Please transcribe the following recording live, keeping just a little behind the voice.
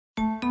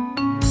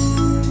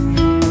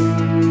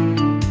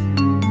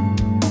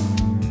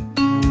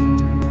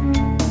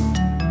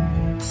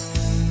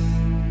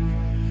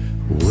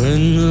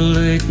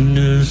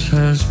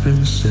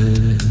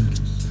said,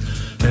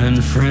 and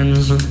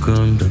friends have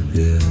gone to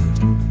bed,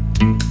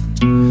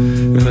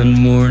 and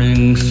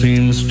morning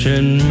seems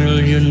 10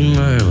 million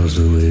miles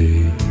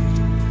away.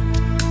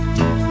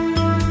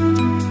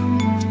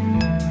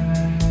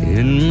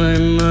 In my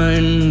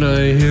mind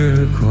I hear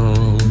her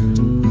call,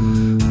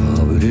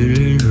 oh, but it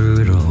ain't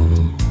her at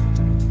all.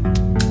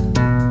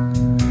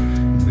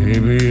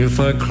 Maybe if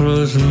I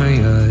close my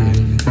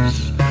eyes,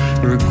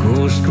 her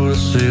ghost will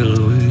sail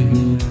away,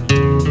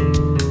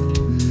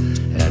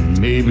 and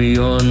maybe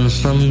on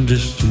some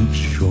distant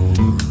shore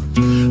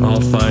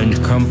I'll find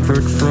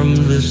comfort from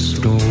this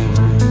storm.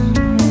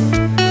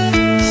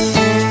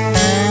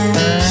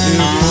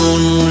 If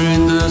only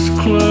this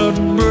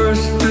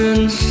cloudburst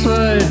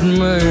inside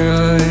my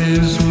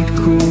eyes would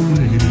go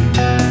away,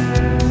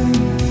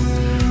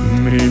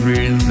 maybe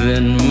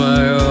then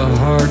my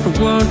heart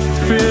won't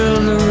feel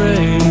the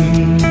rain.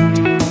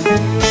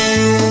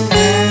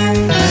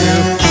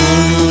 If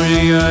only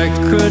I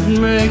could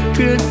make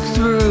it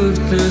through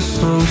this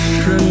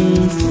ocean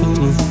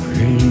full of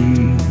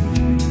pain,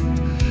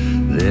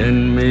 then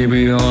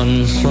maybe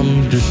on some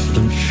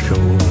distant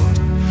shore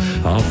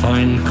I'll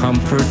find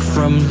comfort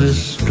from this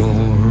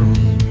storm.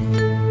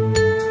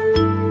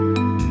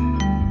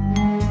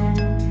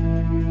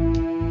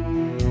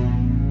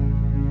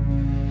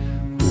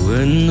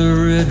 When the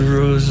red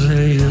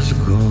rosé is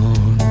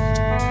gone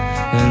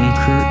and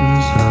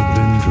curtains have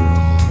been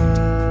drawn,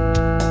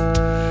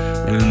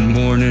 and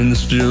morning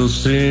still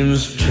seems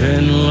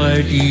 10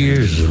 light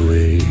years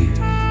away,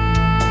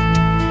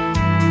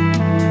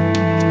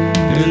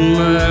 in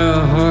my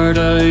heart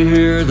I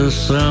hear the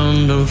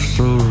sound of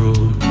sorrow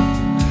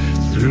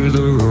through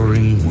the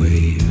roaring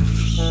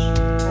waves.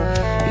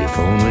 If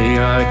only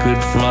I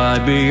could fly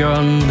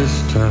beyond this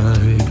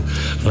tide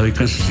like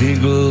a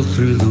seagull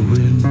through the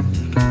wind,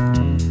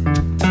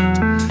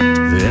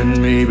 then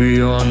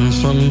maybe on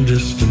some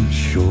distant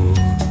shore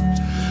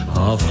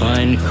I'll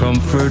find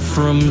comfort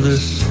from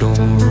this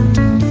storm.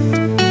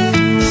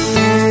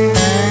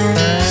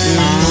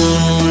 If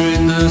only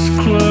this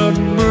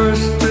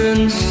cloudburst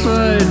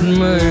inside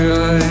my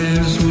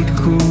eyes would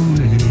go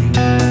away,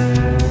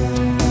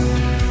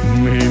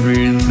 maybe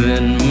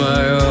then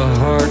my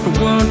heart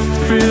won't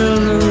feel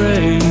the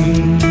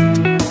rain.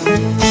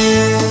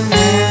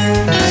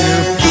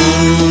 If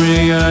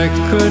only I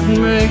could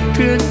make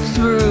it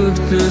through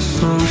this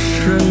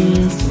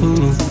ocean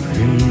full of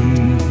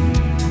pain,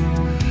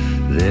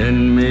 then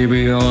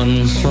maybe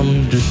on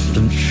some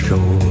distant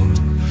shore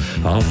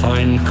I'll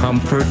find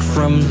comfort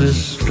from this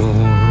storm.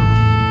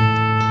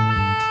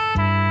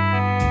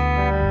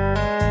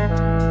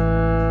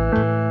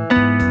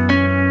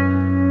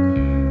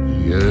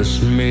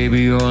 Yes,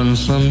 maybe on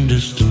some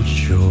distant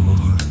shore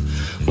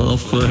I'll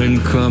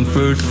find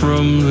comfort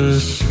from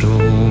this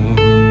storm.